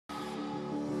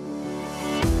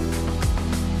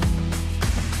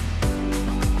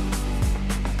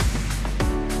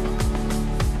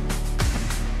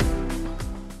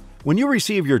When you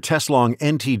receive your Teslong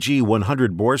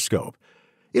NTG100 borescope,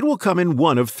 it will come in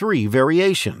one of three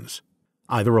variations: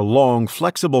 either a long,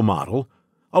 flexible model,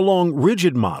 a long,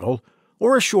 rigid model,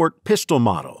 or a short pistol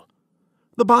model.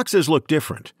 The boxes look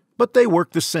different, but they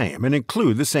work the same and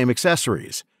include the same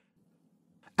accessories.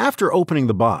 After opening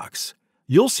the box,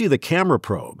 you'll see the camera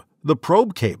probe, the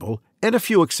probe cable, and a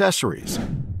few accessories.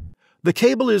 The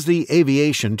cable is the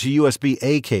aviation to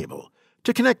USB-A cable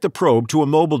to connect the probe to a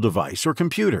mobile device or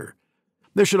computer.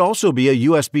 There should also be a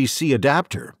USB-C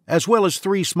adapter, as well as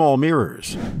 3 small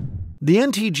mirrors. The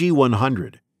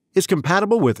NTG100 is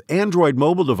compatible with Android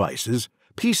mobile devices,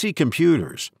 PC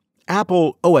computers,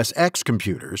 Apple OSX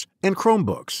computers, and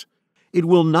Chromebooks. It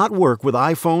will not work with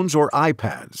iPhones or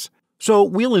iPads, so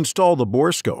we'll install the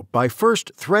borescope by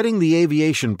first threading the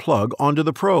aviation plug onto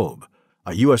the probe.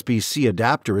 A USB-C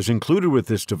adapter is included with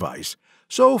this device,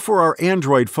 so for our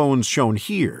Android phones shown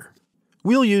here,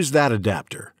 we'll use that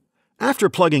adapter. After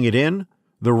plugging it in,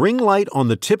 the ring light on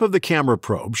the tip of the camera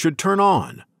probe should turn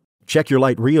on. Check your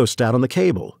light rheostat on the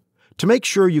cable to make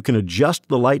sure you can adjust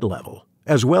the light level,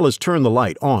 as well as turn the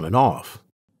light on and off.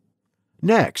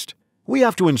 Next, we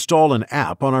have to install an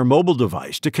app on our mobile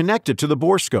device to connect it to the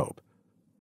borescope.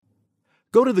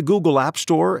 Go to the Google App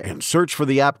Store and search for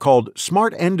the app called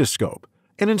Smart Endoscope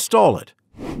and install it.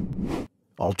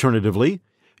 Alternatively,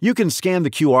 you can scan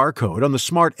the QR code on the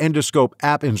Smart Endoscope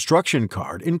app instruction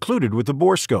card included with the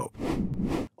borescope.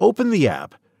 Open the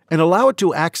app and allow it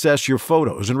to access your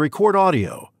photos and record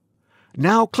audio.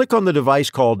 Now click on the device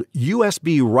called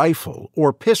USB Rifle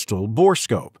or Pistol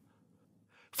Borescope.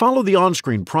 Follow the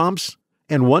on-screen prompts,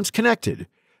 and once connected,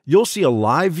 you'll see a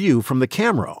live view from the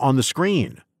camera on the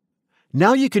screen.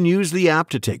 Now you can use the app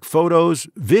to take photos,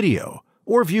 video,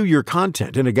 or view your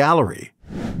content in a gallery.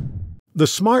 The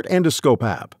Smart Endoscope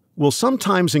app will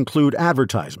sometimes include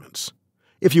advertisements.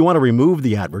 If you want to remove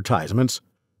the advertisements,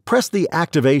 press the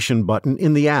Activation button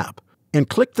in the app and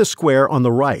click the square on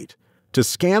the right to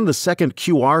scan the second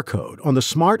QR code on the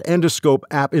Smart Endoscope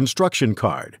app instruction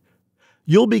card.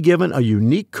 You'll be given a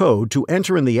unique code to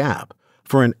enter in the app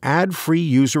for an ad-free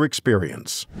user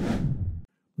experience.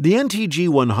 The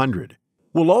NTG100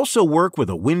 will also work with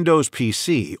a Windows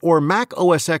PC or Mac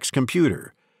OSX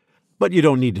computer, but you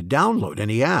don't need to download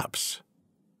any apps.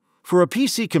 For a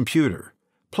PC computer,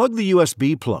 plug the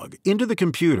USB plug into the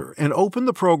computer and open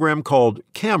the program called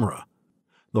Camera.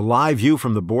 The live view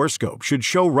from the borescope should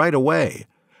show right away,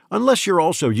 unless you're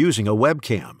also using a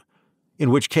webcam, in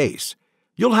which case,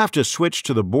 you'll have to switch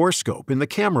to the borescope in the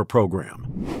camera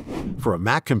program. For a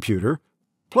Mac computer,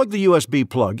 plug the USB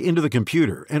plug into the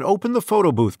computer and open the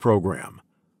photo booth program.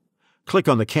 Click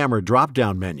on the camera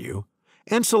drop-down menu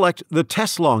and select the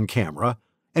Teslong camera,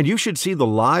 and you should see the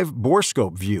live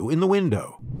borescope view in the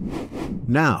window.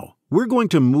 Now, we're going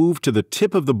to move to the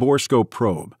tip of the borescope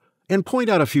probe and point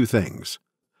out a few things.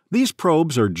 These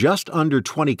probes are just under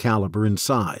 20 caliber in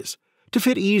size, to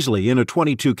fit easily in a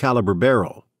 22 caliber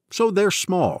barrel, so they're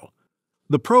small.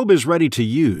 The probe is ready to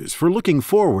use for looking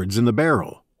forwards in the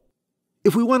barrel.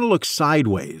 If we want to look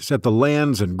sideways at the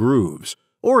lands and grooves,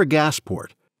 or a gas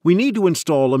port, we need to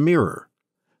install a mirror.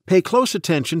 Pay close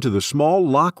attention to the small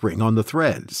lock ring on the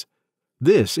threads.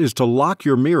 This is to lock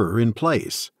your mirror in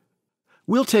place.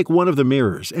 We'll take one of the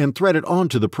mirrors and thread it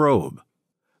onto the probe.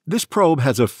 This probe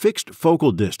has a fixed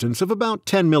focal distance of about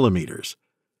 10 millimeters,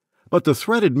 but the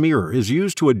threaded mirror is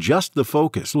used to adjust the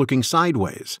focus looking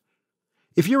sideways.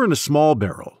 If you're in a small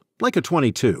barrel, like a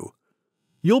 22,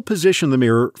 you'll position the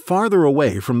mirror farther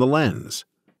away from the lens.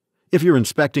 If you're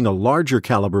inspecting a larger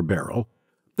caliber barrel,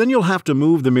 then you'll have to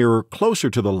move the mirror closer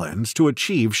to the lens to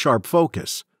achieve sharp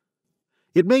focus.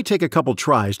 It may take a couple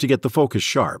tries to get the focus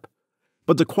sharp,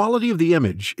 but the quality of the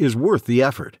image is worth the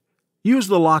effort. Use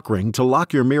the lock ring to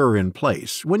lock your mirror in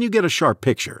place when you get a sharp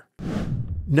picture.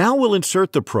 Now we'll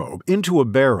insert the probe into a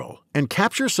barrel and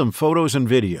capture some photos and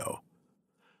video.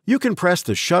 You can press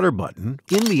the shutter button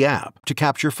in the app to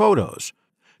capture photos.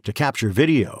 To capture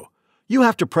video, you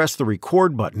have to press the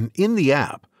record button in the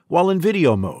app while in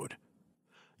video mode.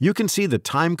 You can see the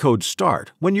timecode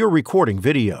start when you're recording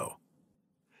video.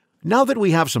 Now that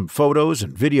we have some photos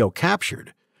and video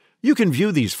captured, you can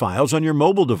view these files on your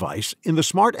mobile device in the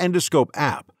Smart Endoscope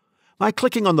app by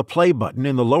clicking on the play button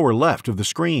in the lower left of the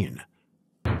screen.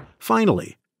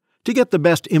 Finally, to get the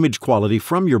best image quality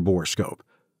from your borescope,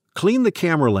 clean the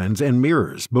camera lens and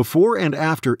mirrors before and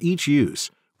after each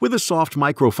use with a soft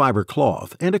microfiber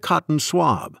cloth and a cotton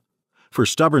swab. For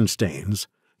stubborn stains,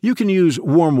 you can use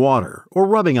warm water or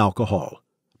rubbing alcohol,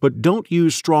 but don't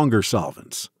use stronger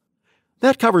solvents.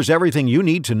 That covers everything you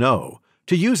need to know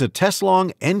to use a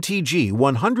Teslong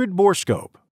NTG100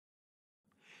 borescope.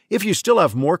 If you still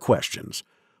have more questions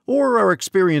or are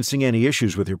experiencing any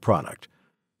issues with your product,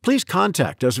 please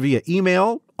contact us via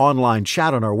email, online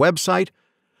chat on our website,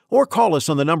 or call us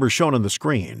on the number shown on the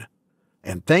screen.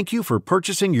 And thank you for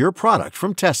purchasing your product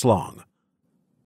from Teslong.